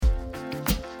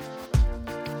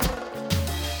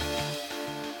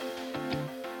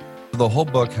the whole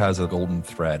book has a golden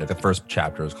thread. The first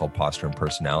chapter is called Posture and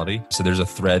Personality. So there's a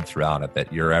thread throughout it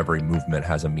that your every movement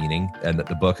has a meaning, and that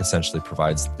the book essentially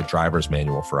provides the driver's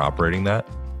manual for operating that.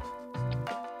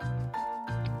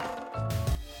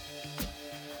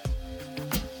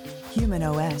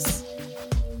 humanOS.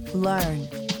 Learn,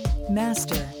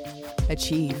 master,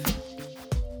 achieve.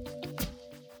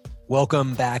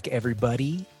 Welcome back,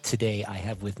 everybody. Today I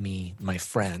have with me my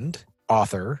friend,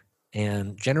 author,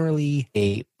 and generally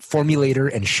a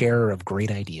formulator and sharer of great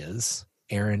ideas,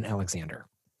 Aaron Alexander.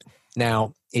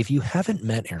 Now, if you haven't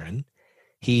met Aaron,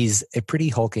 he's a pretty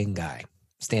hulking guy,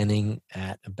 standing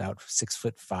at about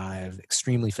 6'5",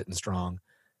 extremely fit and strong,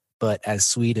 but as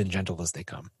sweet and gentle as they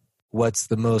come. What's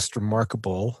the most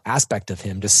remarkable aspect of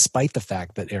him, despite the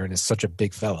fact that Aaron is such a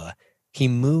big fella, he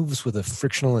moves with a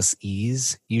frictionless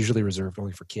ease, usually reserved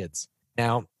only for kids.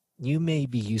 Now, you may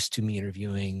be used to me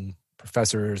interviewing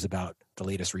professors about the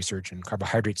latest research in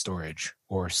carbohydrate storage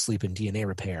or sleep and DNA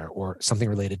repair or something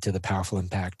related to the powerful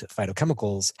impact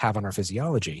phytochemicals have on our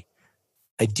physiology.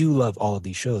 I do love all of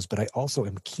these shows, but I also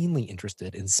am keenly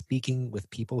interested in speaking with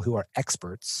people who are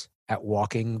experts at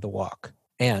walking the walk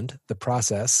and the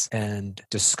process and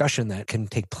discussion that can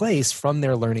take place from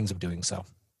their learnings of doing so.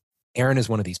 Aaron is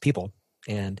one of these people,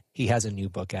 and he has a new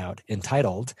book out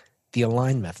entitled The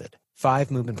Align Method: 5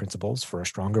 Movement Principles for a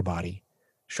Stronger Body,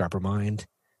 Sharper Mind,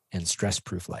 and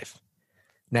Stress-Proof Life.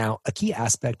 Now, a key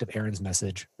aspect of Aaron's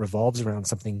message revolves around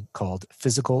something called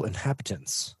physical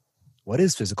inhabitance. What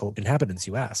is physical inhabitance,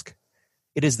 you ask?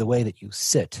 It is the way that you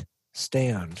sit,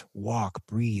 stand, walk,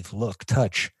 breathe, look,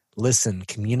 touch, listen,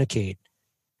 communicate,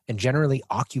 and generally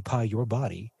occupy your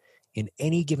body in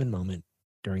any given moment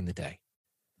during the day.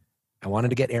 I wanted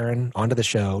to get Aaron onto the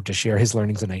show to share his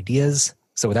learnings and ideas.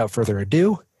 So without further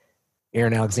ado,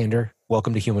 Aaron Alexander,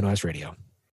 welcome to humanOS Radio.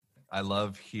 I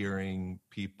love hearing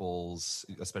people's,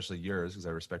 especially yours, because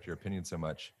I respect your opinion so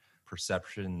much,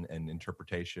 perception and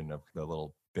interpretation of the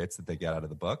little bits that they get out of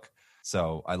the book.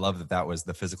 So I love that was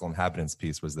the physical inhabitants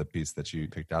piece was the piece that you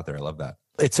picked out there. I love that.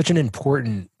 It's such an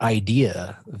important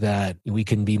idea that we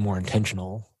can be more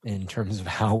intentional in terms of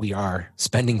how we are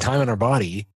spending time on our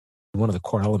body. One of the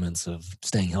core elements of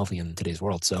staying healthy in today's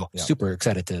world. So Super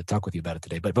excited to talk with you about it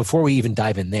today. But before we even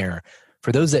dive in there,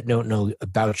 for those that don't know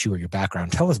about you or your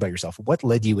background, tell us about yourself. What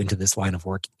led you into this line of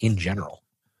work in general?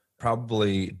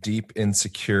 Probably deep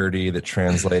insecurity that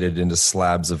translated into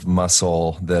slabs of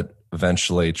muscle that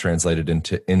eventually translated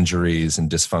into injuries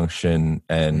and dysfunction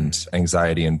and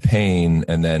anxiety and pain,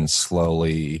 and then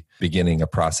slowly beginning a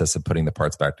process of putting the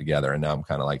parts back together. And now I'm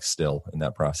kind of like still in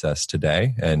that process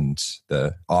today. And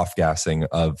the off-gassing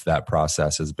of that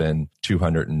process has been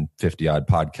 250 odd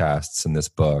podcasts in this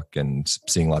book and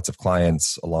seeing lots of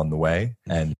clients along the way.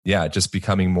 And just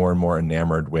becoming more and more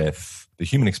enamored with the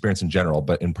human experience in general,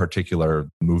 but in particular,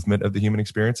 movement of the human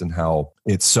experience and how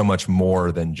it's so much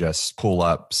more than just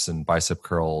pull-ups and bicep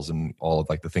curls and all of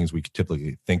like the things we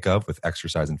typically think of with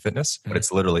exercise and fitness. But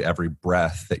it's literally every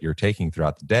breath that you're taking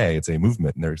throughout the day. It's a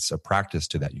movement and there's a practice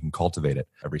to that. You can cultivate it.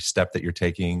 Every step that you're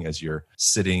taking as you're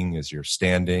sitting, as you're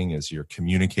standing, as you're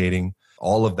communicating,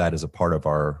 all of that is a part of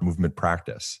our movement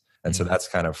practice. And so that's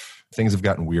kind of, things have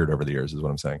gotten weird over the years is what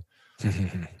I'm saying.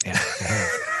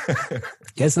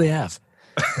 Yes, they have.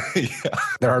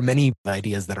 There are many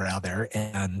ideas that are out there,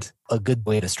 and a good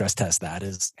way to stress test that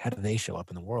is how do they show up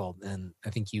in the world? And I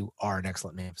think you are an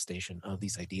excellent manifestation of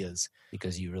these ideas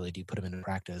because you really do put them into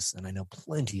practice. And I know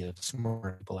plenty of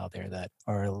smart people out there that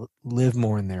live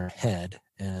more in their head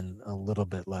and a little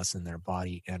bit less in their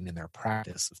body and in their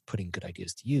practice of putting good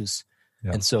ideas to use.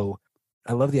 Yeah. And so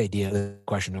I love the idea, the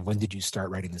question of when did you start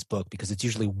writing this book? Because it's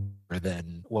usually more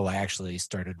than, well, I actually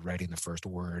started writing the first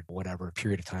word, whatever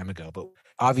period of time ago. But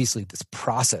obviously this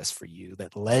process for you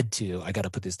that led to, I got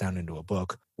to put this down into a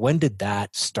book. When did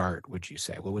that start, would you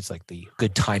say? What was like the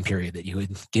good time period that you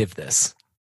would give this?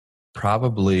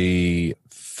 Probably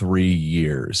 3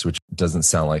 years, which doesn't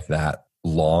sound like that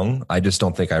long. I just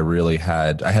don't think I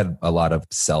had a lot of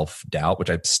self-doubt, which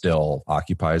I still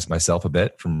occupies myself a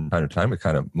bit from time to time. I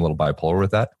kind of I'm a little bipolar with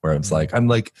that, where I'm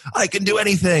like, I can do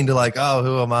anything to like, oh,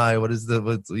 who am I? What's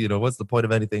the point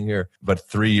of anything here? But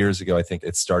 3 years ago, I think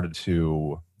it started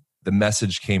the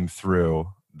message came through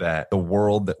that the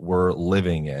world that we're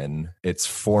living in, it's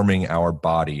forming our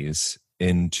bodies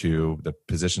into the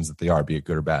positions that they are, be it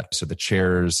good or bad. So the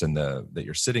chairs and that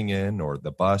you're sitting in, or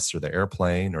the bus or the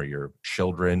airplane, or your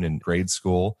children in grade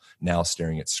school now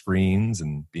staring at screens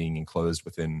and being enclosed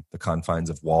within the confines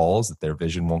of walls that their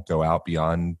vision won't go out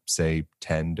beyond, say,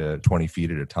 10 to 20 feet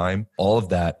at a time. All of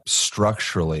that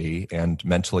structurally and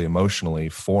mentally, emotionally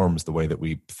forms the way that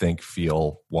we think,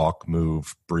 feel, walk,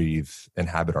 move, breathe,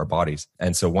 inhabit our bodies.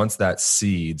 And so once that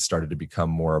seed started to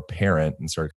become more apparent and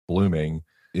started blooming,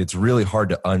 it's really hard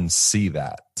to unsee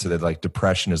that. So that like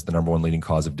depression is the number one leading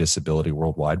cause of disability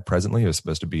worldwide presently. It was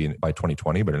supposed to be by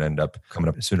 2020, but it ended up coming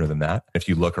up sooner than that. If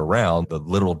you look around, the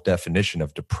literal definition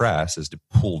of depress is to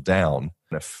pull down.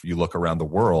 And if you look around the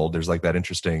world, there's like that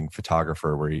interesting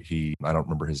photographer where I don't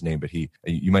remember his name, but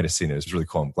you might have seen it. It was really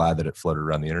cool. I'm glad that it floated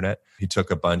around the internet. He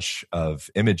took a bunch of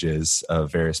images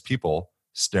of various people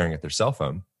staring at their cell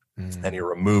phone. And he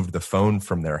removed the phone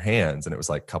from their hands, and it was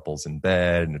like couples in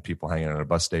bed and people hanging out at a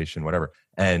bus station, whatever.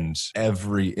 And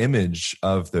every image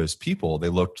of those people, they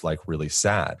looked like really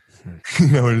sad.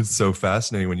 And it's so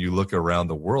fascinating when you look around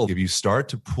the world. If you start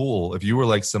to pull, if you were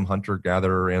like some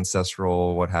hunter-gatherer,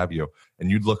 ancestral, what have you,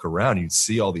 and you'd look around, you'd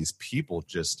see all these people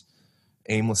just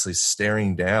aimlessly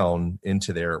staring down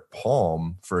into their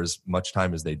palm for as much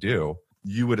time as they do.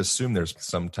 You would assume there's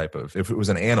some type of, if it was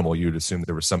an animal, you would assume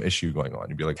there was some issue going on.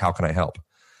 You'd be like, how can I help?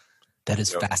 That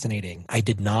is fascinating. I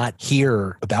did not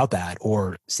hear about that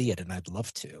or see it, and I'd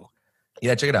love to.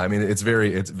 Yeah, check it out. I mean, it's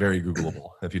very Googleable.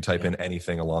 If you type in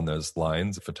anything along those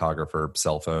lines, photographer,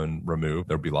 cell phone, remove,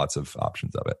 there'll be lots of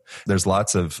options of it. There's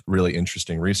lots of really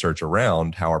interesting research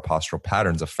around how our postural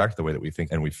patterns affect the way that we think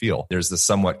and we feel. There's this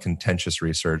somewhat contentious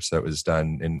research that was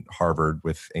done in Harvard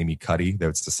with Amy Cuddy.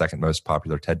 That's the second most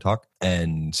popular TED Talk.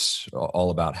 And all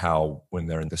about how when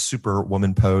they're in the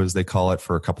superwoman pose, they call it,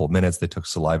 for a couple of minutes, they took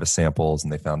saliva samples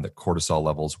and they found that cortisol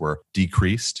levels were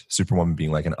decreased. Superwoman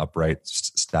being like an upright,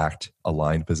 stacked,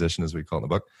 aligned position, as we call it in the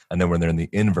book. And then when they're in the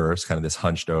inverse, kind of this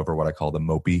hunched over, what I call the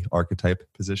mopey archetype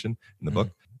position in the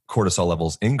book, cortisol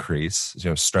levels increase,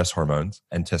 stress hormones,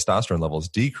 and testosterone levels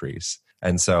decrease.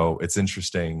 And so it's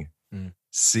interesting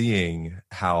seeing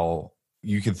how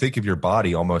you can think of your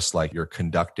body almost like you're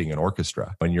conducting an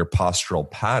orchestra. When your postural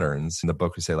patterns in the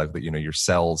book, we say like, your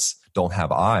cells don't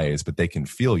have eyes, but they can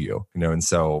feel you, and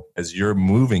so as you're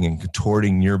moving and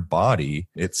contorting your body,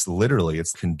 it's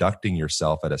conducting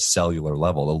yourself at a cellular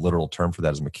level. The literal term for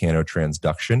that is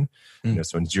mechanotransduction.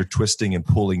 So when you're twisting and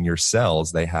pulling your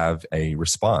cells, they have a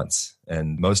response.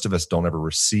 And most of us don't ever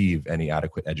receive any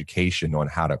adequate education on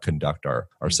how to conduct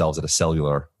ourselves at a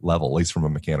cellular level, at least from a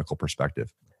mechanical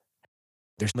perspective.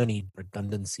 There's many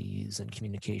redundancies and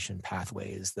communication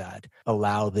pathways that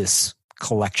allow this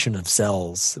collection of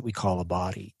cells that we call a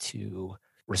body to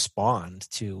respond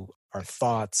to our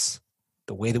thoughts,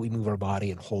 the way that we move our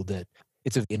body and hold it.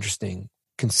 It's an interesting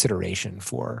consideration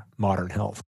for modern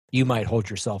health. You might hold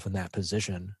yourself in that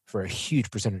position for a huge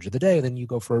percentage of the day, then you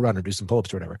go for a run or do some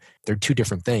pull-ups or whatever. They're two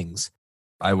different things.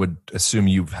 I would assume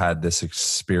you've had this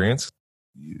experience.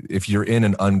 If you're in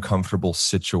an uncomfortable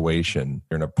situation,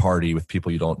 you're in a party with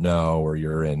people you don't know, or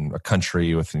you're in a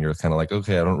country and you're kind of like,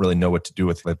 okay, I don't really know what to do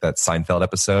with, like that Seinfeld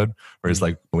episode where it's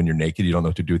like, when you're naked, you don't know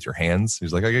what to do with your hands.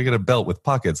 He's like, I gotta get a belt with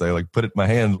pockets. I like put it in my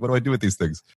hands. What do I do with these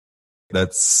things?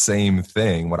 That same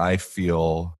thing, what I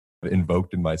feel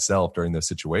invoked in myself during those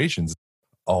situations,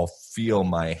 I'll feel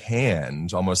my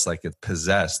hand almost like it's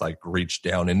possessed, like reach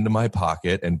down into my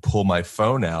pocket and pull my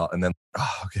phone out. And then,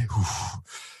 okay.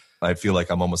 I feel like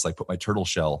I'm almost like put my turtle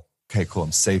shell. Okay, cool.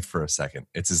 I'm safe for a second.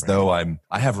 It's as though I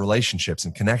have relationships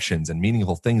and connections and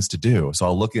meaningful things to do. So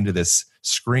I'll look into this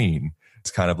screen.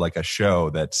 It's kind of like a show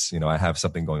that's, I have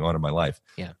something going on in my life.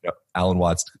 Yeah. Alan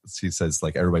Watts, he says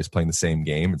like everybody's playing the same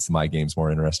game. It's my game's more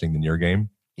interesting than your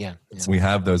game. Yeah. So we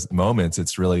have those moments.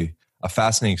 It's really a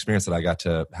fascinating experience that I got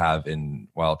to have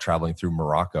while traveling through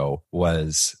Morocco,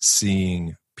 was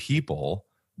seeing people,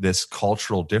 this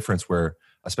cultural difference where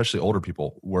especially older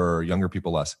people, were younger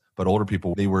people less, but older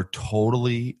people, they were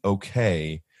totally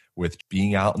okay with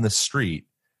being out in the street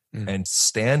and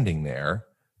standing there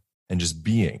and just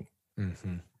being.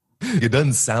 It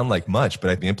doesn't sound like much,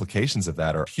 but the implications of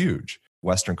that are huge.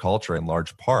 Western culture, in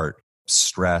large part,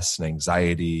 stress and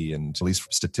anxiety, and at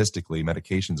least statistically,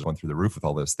 medications went through the roof with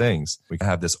all those things. We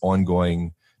have this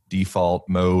ongoing default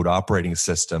mode operating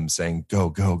system saying, go,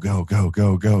 go, go, go,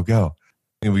 go, go, go.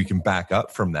 And we can back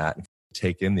up from that and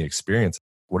take in the experience.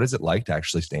 What is it like to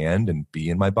actually stand and be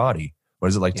in my body? What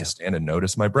is it like to stand and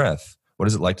notice my breath? What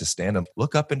is it like to stand and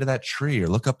look up into that tree or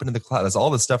look up into the cloud? That's all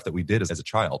the stuff that we did as a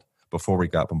child before we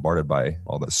got bombarded by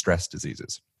all the stress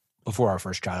diseases. Before our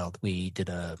first child, we did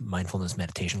a mindfulness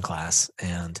meditation class,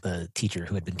 and the teacher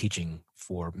who had been teaching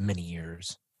for many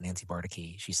years, Nancy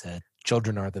Bardakey, she said,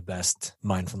 children are the best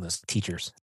mindfulness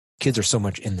teachers. Kids are so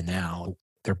much in the now.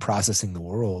 They're processing the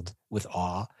world with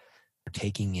awe. They're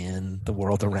taking in the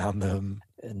world around them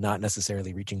and not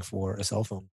necessarily reaching for a cell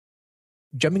phone.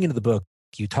 Jumping into the book,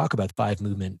 you talk about 5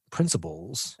 movement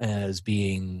principles as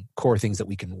being core things that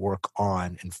we can work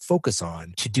on and focus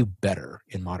on to do better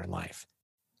in modern life.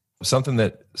 Something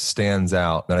that stands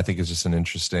out that I think is just an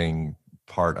interesting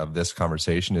part of this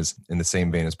conversation is in the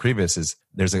same vein as previous is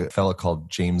there's a fellow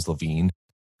called James Levine.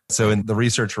 So in the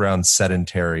research around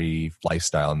sedentary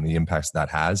lifestyle and the impacts that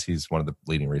has, he's one of the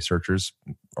leading researchers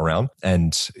around.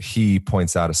 And he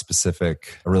points out a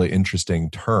really interesting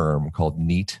term called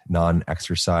NEAT,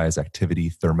 non-exercise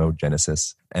activity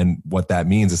thermogenesis. And what that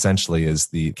means essentially is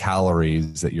the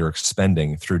calories that you're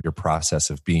expending through your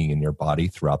process of being in your body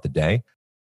throughout the day.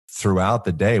 Throughout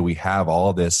the day, we have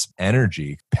all this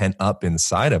energy pent up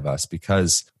inside of us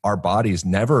because our bodies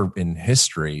never in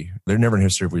history, we've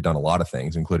done a lot of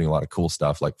things, including a lot of cool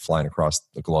stuff like flying across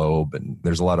the globe. And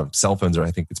there's a lot of cell phones where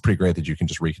I think it's pretty great that you can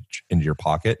just reach into your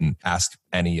pocket and ask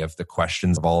any of the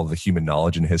questions of all of the human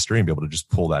knowledge in history and be able to just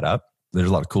pull that up. There's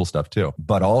a lot of cool stuff too.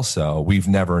 But also, we've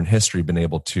never in history been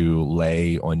able to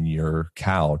lay on your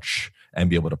couch and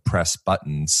be able to press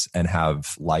buttons and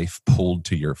have life pulled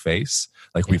to your face.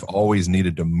 Like we've always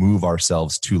needed to move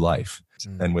ourselves to life.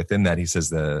 And within that, he says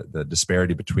the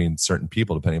disparity between certain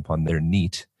people, depending upon their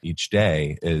NEAT each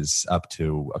day, is up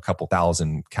to a couple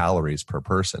thousand calories per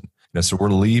person. So we're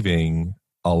leaving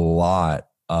a lot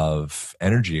of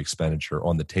energy expenditure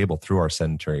on the table through our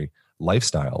sedentary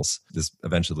lifestyles. This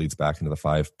eventually leads back into the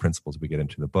 5 principles we get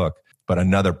into the book. But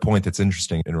another point that's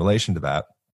interesting in relation to that,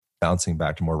 bouncing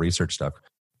back to more research stuff,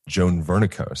 Joan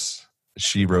Vernikos,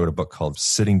 she wrote a book called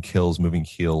Sitting Kills, Moving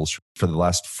Heals. For the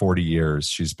last 40 years,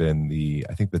 she's been the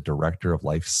director of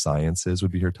life sciences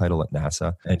would be her title at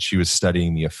NASA. And she was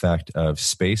studying the effect of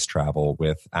space travel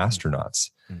with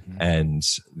astronauts and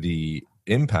the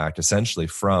impact essentially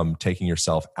from taking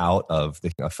yourself out of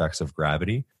the effects of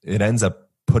gravity. It ends up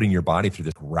putting your body through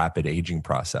this rapid aging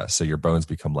process. So your bones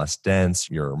become less dense,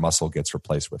 your muscle gets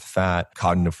replaced with fat,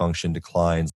 cognitive function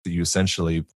declines. You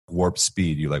essentially warp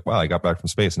speed. You're like, wow, I got back from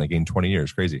space and I gained 20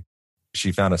 years. Crazy.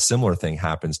 She found a similar thing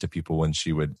happens to people when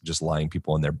she would just lying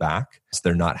people on their back. So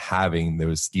they're not having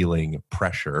those healing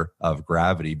pressure of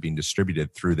gravity being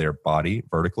distributed through their body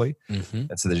vertically.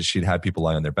 And so that she'd have people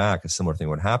lie on their back. A similar thing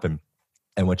would happen.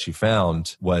 And what she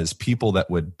found was people that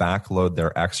would backload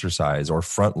their exercise or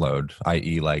front load,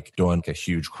 i.e. like doing a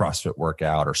huge CrossFit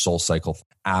workout or Soul Cycle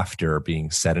after being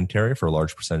sedentary for a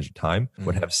large percentage of time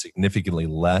would have significantly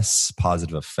less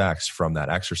positive effects from that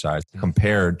exercise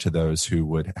compared to those who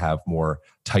would have more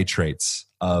titrates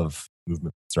of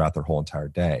movement throughout their whole entire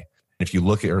day. If you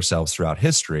look at ourselves throughout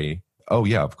history, oh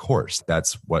yeah, of course,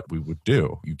 that's what we would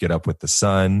do. You get up with the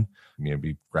sun,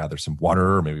 maybe gather some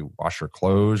water, or maybe wash your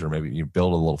clothes, or maybe you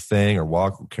build a little thing or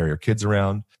walk, carry your kids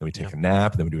around. Then we take a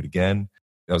nap, and then we do it again.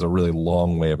 That was a really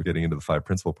long way of getting into the 5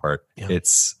 principle part.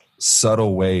 It's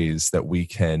subtle ways that we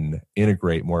can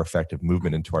integrate more effective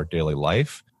movement into our daily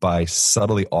life by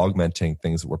subtly augmenting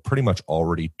things that we're pretty much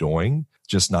already doing,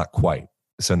 just not quite.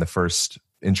 So in the first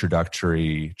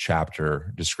introductory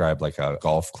chapter, described like a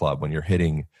golf club. When you're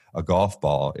hitting a golf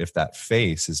ball, if that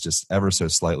face is just ever so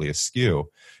slightly askew,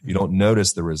 you don't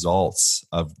notice the results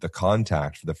of the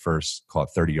contact for the first, call it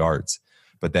 30 yards.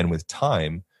 But then with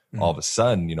time, all of a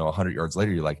sudden, 100 yards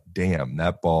later, you're like, damn,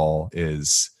 that ball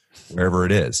is wherever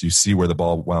it is. You see where the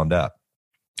ball wound up.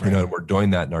 We're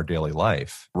doing that in our daily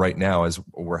life. Right now, as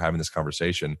we're having this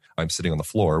conversation, I'm sitting on the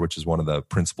floor, which is one of the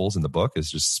principles in the book,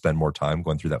 is just spend more time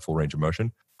going through that full range of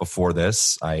motion. Before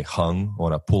this, I hung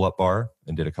on a pull-up bar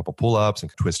and did a couple pull-ups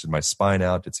and twisted my spine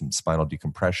out, did some spinal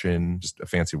decompression, just a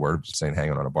fancy word, just saying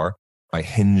hanging on a bar. I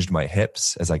hinged my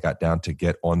hips as I got down to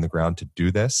get on the ground to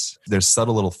do this. There's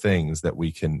subtle little things that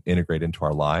we can integrate into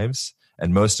our lives.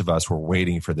 And most of us were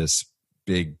waiting for this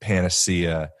big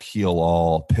panacea,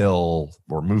 heal-all pill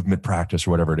or movement practice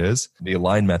or whatever it is. The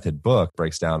Align Method book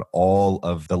breaks down all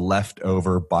of the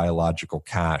leftover biological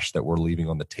cash that we're leaving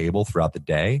on the table throughout the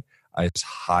day. I just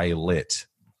highlight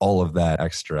all of that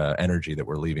extra energy that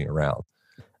we're leaving around.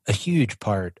 A huge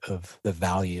part of the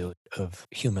value of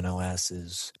humanOS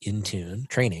is in-tune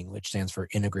training, which stands for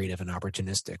integrative and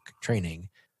opportunistic training.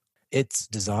 It's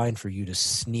designed for you to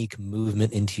sneak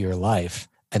movement into your life.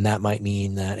 And that might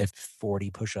mean that if 40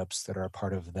 push-ups that are a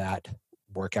part of that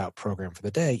workout program for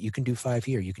the day, you can do 5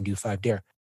 here, you can do 5 there.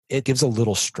 It gives a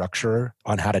little structure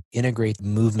on how to integrate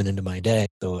movement into my day.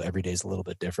 So every day is a little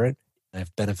bit different.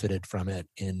 I've benefited from it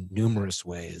in numerous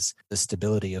ways. The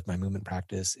stability of my movement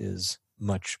practice is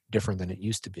much different than it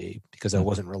used to be because I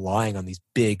wasn't relying on these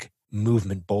big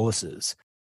movement boluses.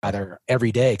 Either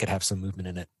every day could have some movement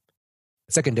in it.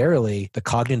 Secondarily, the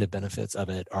cognitive benefits of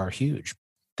it are huge.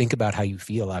 Think about how you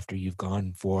feel after you've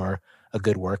gone for a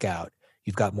good workout.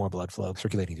 You've got more blood flow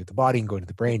circulating through the body and going to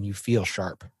the brain. You feel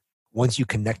sharp. Once you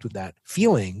connect with that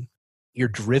feeling, you're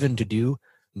driven to do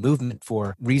movement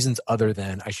for reasons other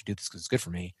than I should do this because it's good for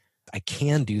me. I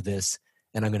can do this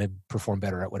and I'm going to perform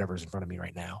better at whatever's in front of me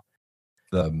right now.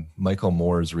 The Michael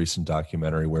Moore's recent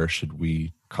documentary, Where Should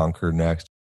We Conquer Next,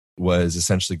 was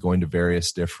essentially going to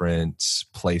various different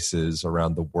places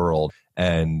around the world.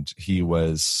 And he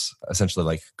was essentially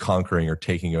like conquering or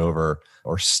taking over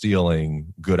or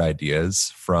stealing good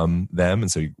ideas from them.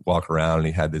 And so he'd walk around and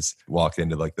he had this walk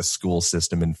into like the school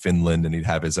system in Finland and he'd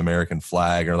have his American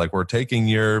flag or like, we're taking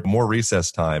your more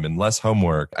recess time and less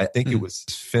homework. I think it was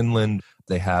Finland.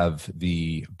 They have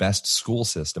the best school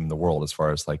system in the world as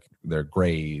far as like their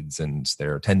grades and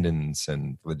their attendance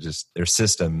and just their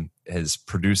system is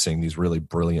producing these really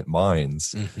brilliant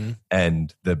minds.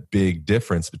 And the big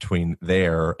difference between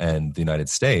there and the United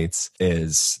States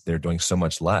is they're doing so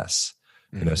much less,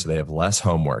 you know, so they have less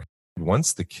homework.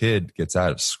 Once the kid gets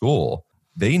out of school,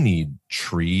 they need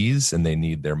trees and they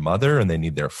need their mother and they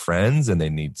need their friends and they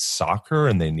need soccer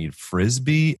and they need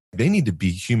frisbee. They need to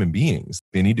be human beings.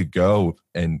 They need to go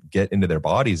and get into their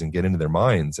bodies and get into their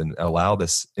minds and allow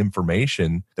this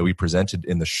information that we presented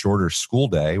in the shorter school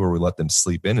day where we let them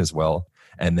sleep in as well.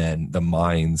 And then the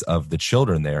minds of the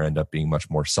children there end up being much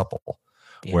more supple.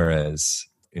 Yeah. Whereas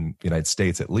in the United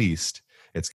States, at least,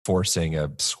 it's forcing a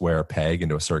square peg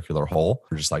into a circular hole.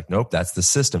 We're just like, nope, that's the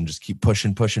system. Just keep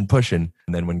pushing. And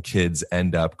then when kids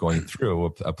end up going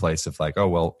through a place of like, oh,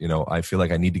 well, you know, I feel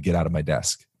like I need to get out of my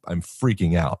desk. I'm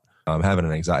freaking out. I'm having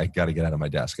an anxiety. I got to get out of my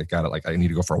desk. I need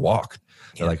to go for a walk.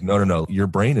 Yeah. They're like, no. Your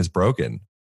brain is broken.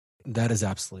 That is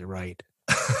absolutely right.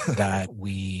 That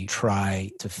we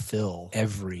try to fill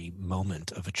every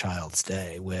moment of a child's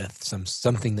day with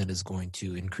something that is going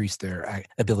to increase their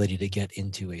ability to get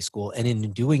into a school. And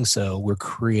in doing so, we're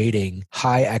creating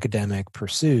high academic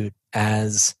pursuit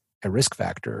as a risk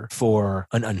factor for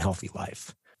an unhealthy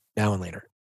life now and later.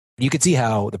 You could see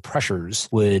how the pressures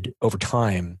would, over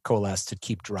time, coalesce to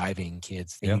keep driving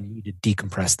kids. You need to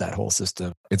decompress that whole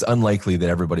system. It's unlikely that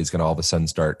everybody's going to all of a sudden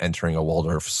start entering a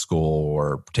Waldorf school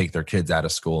or take their kids out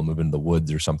of school and move into the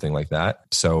woods or something like that.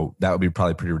 So that would be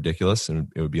probably pretty ridiculous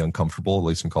and it would be uncomfortable, at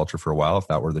least in culture for a while, if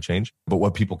that were the change. But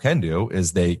what people can do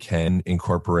is they can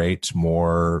incorporate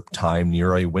more time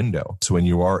near a window. So when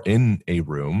you are in a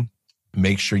room,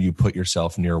 make sure you put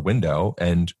yourself near a window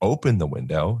and open the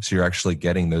window so you're actually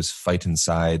getting those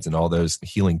phytoncides and all those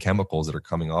healing chemicals that are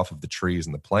coming off of the trees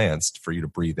and the plants for you to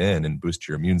breathe in and boost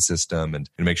your immune system and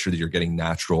make sure that you're getting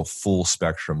natural full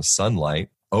spectrum sunlight.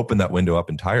 Open that window up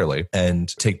entirely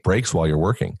and take breaks while you're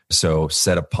working. So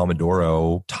set a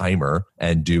Pomodoro timer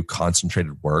and do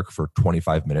concentrated work for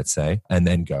 25 minutes, say, and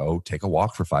then go take a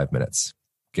walk for 5 minutes.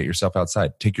 Get yourself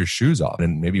outside, take your shoes off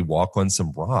and maybe walk on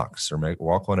some rocks or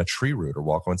walk on a tree root or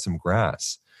walk on some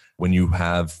grass. When you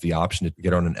have the option to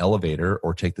get on an elevator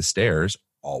or take the stairs,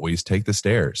 always take the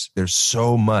stairs. There's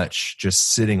so much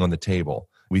just sitting on the table.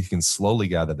 We can slowly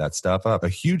gather that stuff up. A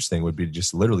huge thing would be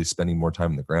just literally spending more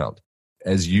time on the ground.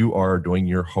 As you are doing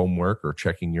your homework or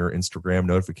checking your Instagram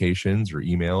notifications or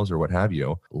emails or what have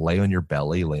you, lay on your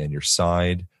belly, lay on your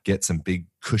side, get some big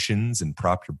cushions and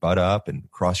prop your butt up and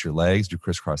cross your legs, do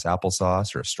crisscross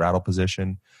applesauce or a straddle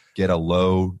position. Get a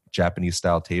low Japanese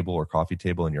style table or coffee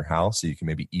table in your house so you can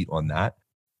maybe eat on that.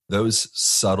 Those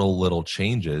subtle little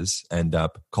changes end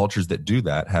up, cultures that do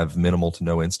that have minimal to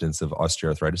no instance of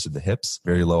osteoarthritis of the hips,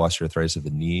 very low osteoarthritis of the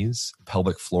knees,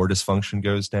 pelvic floor dysfunction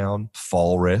goes down,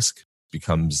 fall risk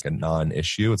becomes a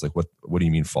non-issue. It's like, what do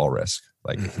you mean fall risk?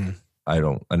 Like, I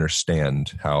don't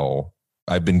understand how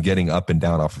I've been getting up and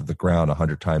down off of the ground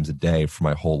 100 times a day for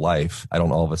my whole life. I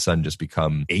don't all of a sudden just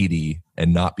become 80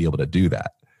 and not be able to do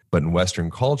that. But in Western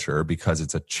culture, because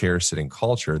it's a chair-sitting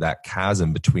culture, that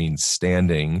chasm between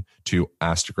standing to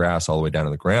ass to grass all the way down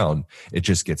to the ground, it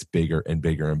just gets bigger and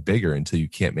bigger and bigger until you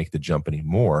can't make the jump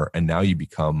anymore. And now you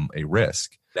become a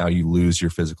risk. Now you lose your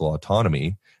physical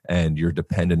autonomy and you're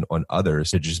dependent on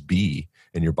others to just be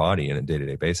in your body on a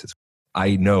day-to-day basis.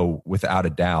 I know without a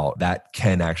doubt that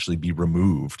can actually be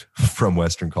removed from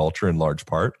Western culture in large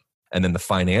part. And then the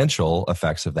financial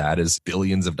effects of that is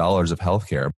billions of dollars of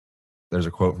healthcare. There's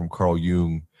a quote from Carl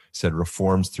Jung said,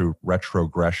 reforms through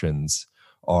retrogressions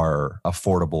are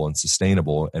affordable and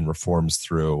sustainable, and reforms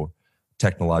through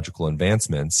technological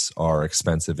advancements are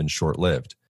expensive and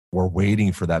short-lived. We're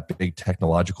waiting for that big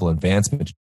technological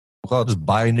advancement. Well, I'll just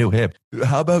buy a new hip.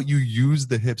 How about you use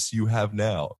the hips you have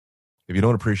now? If you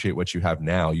don't appreciate what you have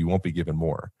now, you won't be given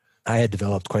more. I had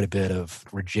developed quite a bit of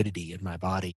rigidity in my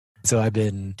body. So I've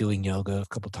been doing yoga a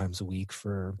couple times a week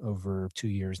for over 2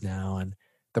 years now. And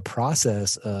the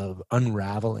process of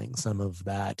unraveling some of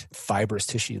that fibrous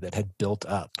tissue that had built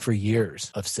up for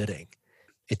years of sitting,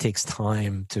 it takes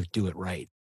time to do it right.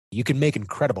 You can make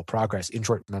incredible progress in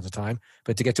short amounts of time,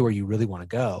 but to get to where you really want to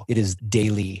go, it is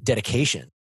daily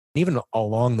dedication. Even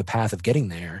along the path of getting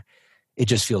there, it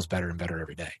just feels better and better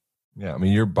every day. Yeah, I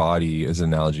mean, your body is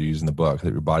an analogy used in the book.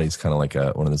 That your body's kind of like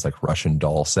one of those like Russian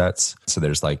doll sets. So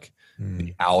there's like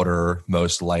the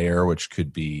outermost layer, which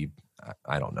could be,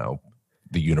 I don't know,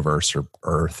 the universe or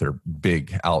Earth or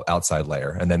big outside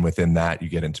layer. And then within that, you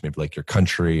get into maybe like your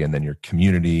country and then your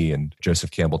community. And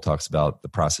Joseph Campbell talks about the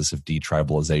process of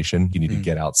detribalization. You need to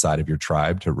get outside of your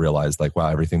tribe to realize like, wow,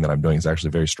 everything that I'm doing is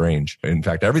actually very strange. In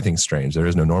fact, everything's strange. There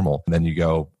is no normal. And then you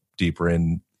go deeper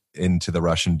into the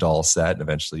Russian doll set. And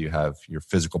eventually you have your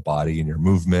physical body and your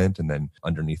movement. And then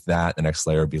underneath that, the next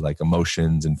layer would be like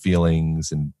emotions and feelings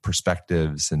and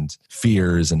perspectives and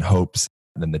fears and hopes.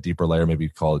 And then the deeper layer, maybe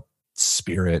call it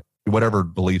spirit, whatever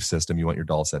belief system you want your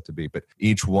doll set to be. But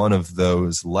each one of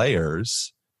those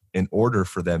layers, in order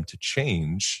for them to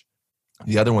change,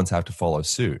 the other ones have to follow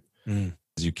suit.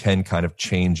 You can kind of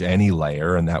change any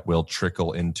layer and that will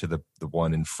trickle into the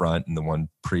one in front and the one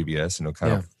previous, and it'll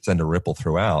kind of send a ripple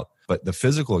throughout. But the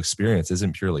physical experience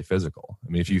isn't purely physical.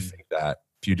 I mean, if you think that,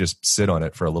 if you just sit on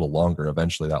it for a little longer,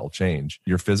 eventually that will change.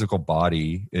 Your physical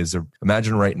body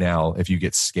imagine right now, if you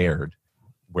get scared,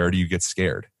 where do you get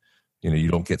scared?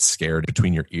 You don't get scared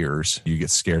between your ears. You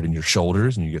get scared in your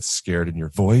shoulders, and you get scared in your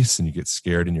voice, and you get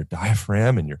scared in your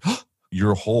diaphragm, and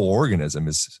your whole organism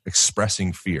is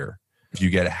expressing fear. If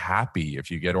you get happy, if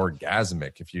you get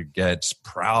orgasmic, if you get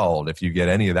proud, if you get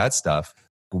any of that stuff,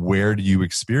 where do you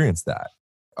experience that?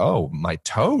 Oh, my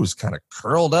toes kind of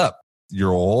curled up.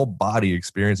 Your whole body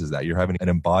experiences that. You're having an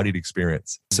embodied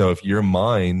experience. So if your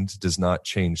mind does not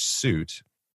change suit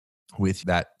with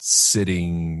that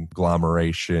sitting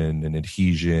agglomeration and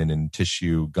adhesion and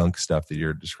tissue gunk stuff that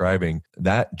you're describing,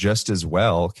 that just as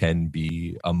well can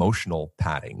be emotional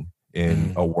padding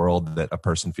in a world that a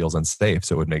person feels unsafe.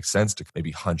 So it would make sense to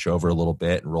maybe hunch over a little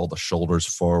bit and roll the shoulders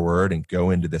forward and go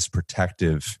into this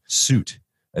protective suit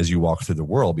as you walk through the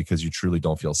world, because you truly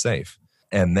don't feel safe.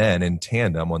 And then in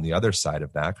tandem on the other side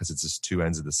of that, because it's just two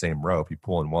ends of the same rope, you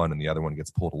pull in one and the other one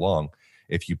gets pulled along.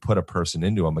 If you put a person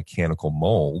into a mechanical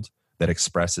mold that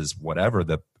expresses whatever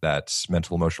that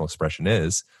mental emotional expression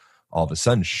is, all of a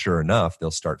sudden, sure enough,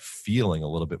 they'll start feeling a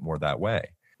little bit more that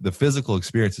way. The physical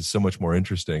experience is so much more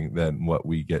interesting than what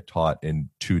we get taught in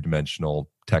two-dimensional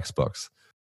textbooks.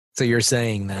 So you're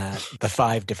saying that the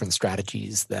 5 different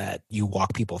strategies that you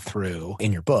walk people through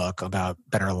in your book about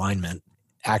better alignment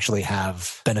actually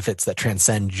have benefits that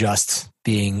transcend just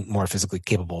being more physically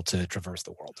capable to traverse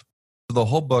the world. The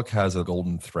whole book has a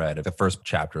golden thread. The first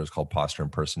chapter is called Posture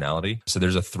and Personality. So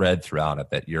there's a thread throughout it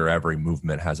that your every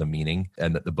movement has a meaning,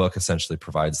 and that the book essentially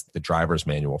provides the driver's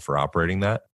manual for operating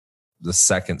that. The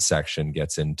second section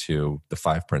gets into the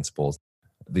 5 principles.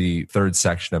 The third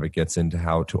section of it gets into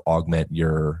how to augment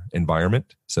your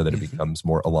environment so that it becomes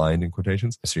more aligned, in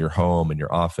quotations. So your home and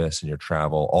your office and your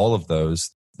travel, all of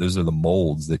those are the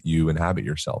molds that you inhabit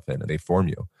yourself in, and they form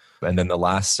you. And then the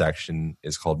last section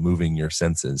is called Moving Your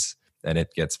Senses. And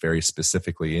it gets very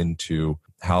specifically into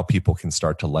how people can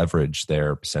start to leverage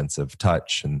their sense of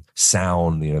touch and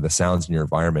sound. The sounds in your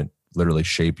environment literally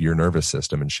shape your nervous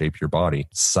system and shape your body.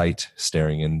 Sight,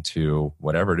 staring into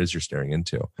whatever it is you're staring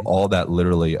into. All that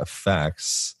literally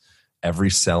affects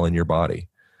every cell in your body.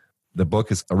 The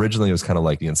book is originally, it was kind of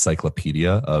like the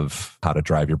encyclopedia of how to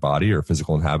drive your body, or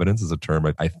physical inhabitants is a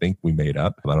term I think we made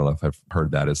up. I don't know if I've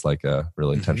heard that as like a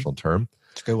really intentional term.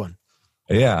 It's a good one.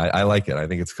 Yeah, I like it. I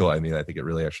think it's cool. I mean, I think it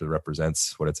really actually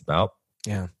represents what it's about.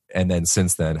 Yeah. And then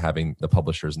since then, having the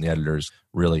publishers and the editors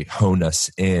really hone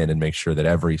us in and make sure that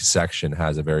every section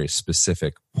has a very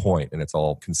specific point and it's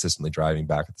all consistently driving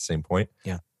back at the same point.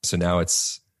 Yeah. So now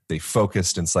it's a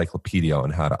focused encyclopedia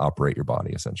on how to operate your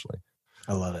body, essentially.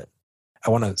 I love it. I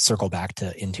want to circle back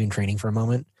to in-tune training for a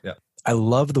moment. Yeah. I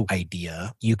love the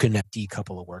idea you can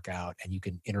decouple a workout and you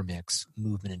can intermix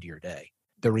movement into your day.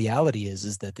 The reality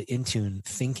is that the in-tune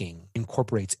thinking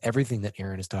incorporates everything that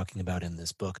Aaron is talking about in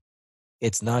this book.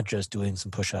 It's not just doing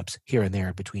some push-ups here and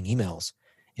there between emails.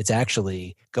 It's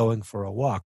actually going for a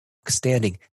walk,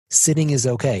 standing. Sitting is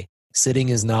okay. Sitting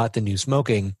is not the new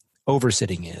smoking.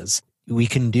 Oversitting is. We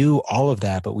can do all of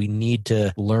that, but we need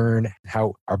to learn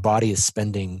how our body is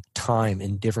spending time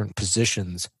in different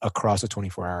positions across a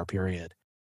 24-hour period.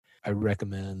 I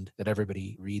recommend that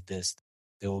everybody read this.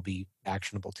 There will be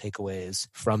actionable takeaways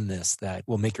from this that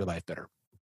will make your life better.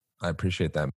 I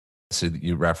appreciate that. So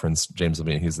you referenced James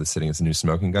Levine. He's the sitting is the new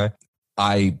smoking guy.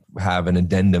 I have an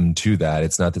addendum to that.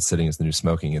 It's not that sitting is the new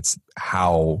smoking. It's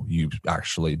how you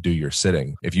actually do your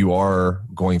sitting. If you are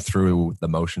going through the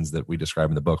motions that we describe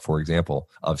in the book, for example,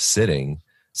 of sitting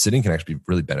can actually be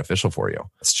really beneficial for you.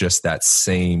 It's just that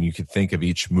same, you could think of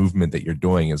each movement that you're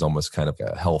doing as almost kind of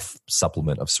a health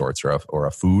supplement of sorts or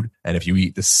a food. And if you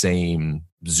eat the same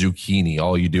zucchini,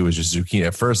 all you do is just zucchini.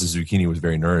 At first, the zucchini was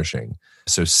very nourishing.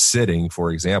 So sitting,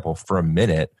 for example, for a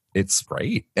minute, it's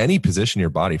great. Any position in your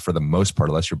body, for the most part,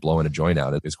 unless you're blowing a joint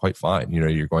out, is quite fine.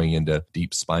 You're going into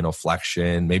deep spinal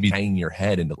flexion, maybe hanging your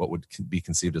head into what would be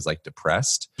conceived as like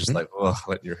depressed, just like,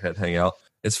 letting your head hang out.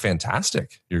 It's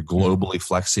fantastic. You're globally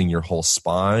flexing your whole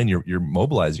spine. You're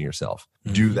mobilizing yourself.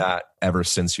 Do that ever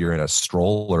since you're in a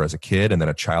stroller as a kid, and then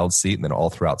a child seat, and then all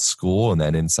throughout school, and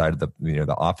then inside of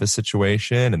the office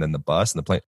situation, and then the bus and the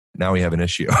plane. Now we have an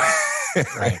issue.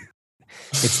 Right.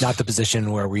 It's not the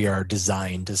position where we are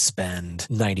designed to spend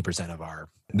 90% of our...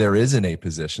 There isn't a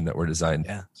position that we're designed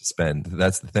to spend.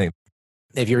 That's the thing.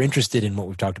 If you're interested in what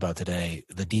we've talked about today,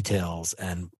 the details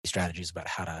and strategies about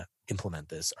how to implement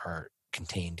this are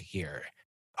contained here.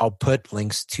 I'll put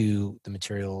links to the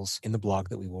materials in the blog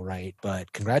that we will write,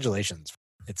 but congratulations.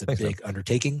 It's a big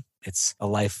undertaking. It's a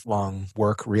lifelong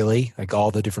work, really, like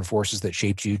all the different forces that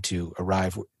shaped you to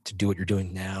arrive to do what you're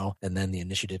doing now, and then the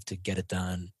initiative to get it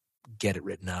done, get it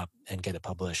written up, and get it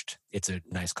published. It's a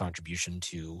nice contribution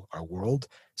to our world.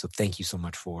 So thank you so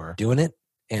much for doing it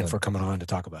and for coming on to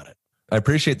talk about it. I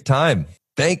appreciate the time.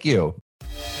 Thank you.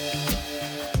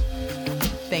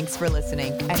 Thanks for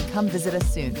listening, and come visit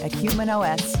us soon at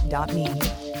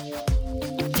humanos.me.